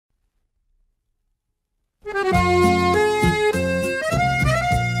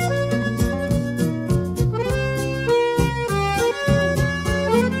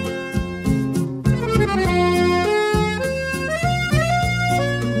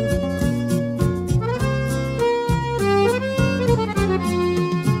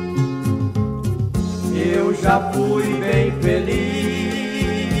Já fui bem feliz,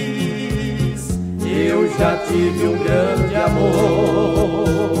 eu já tive um grande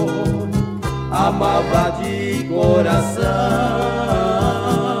amor, amava de coração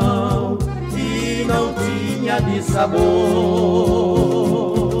e não tinha de sabor,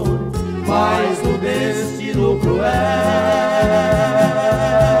 mas o destino cruel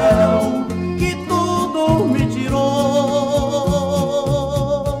que tudo me tirou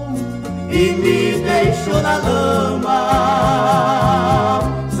e me deixou na lama,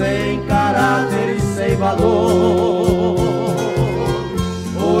 sem caráter e sem valor.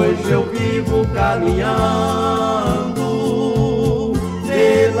 Hoje eu vivo caminhando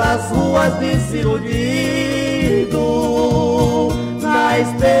pelas ruas desiludido, na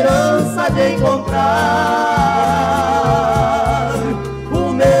esperança de encontrar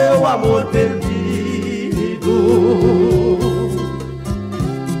o meu amor perdido.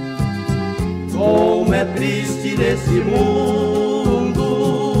 Como é triste nesse mundo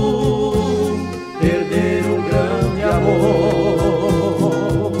perder um grande amor.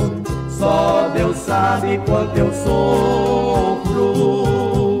 Só Deus sabe quanto eu sofro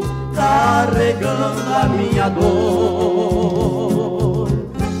carregando a minha dor.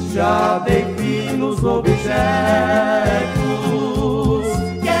 Já dei fim nos objetos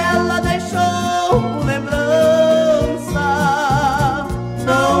que ela deixou por lembrança.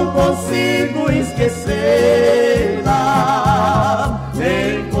 Não consigo esquecê-la,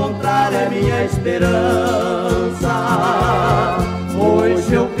 encontrar é minha esperança.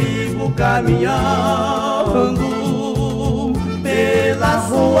 Hoje eu vivo caminhando pelas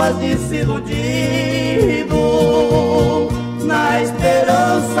ruas desiludido, na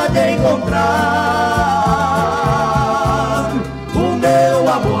esperança de encontrar o meu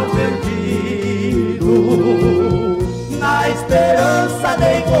amor perdido, na esperança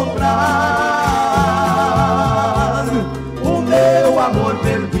de encontrar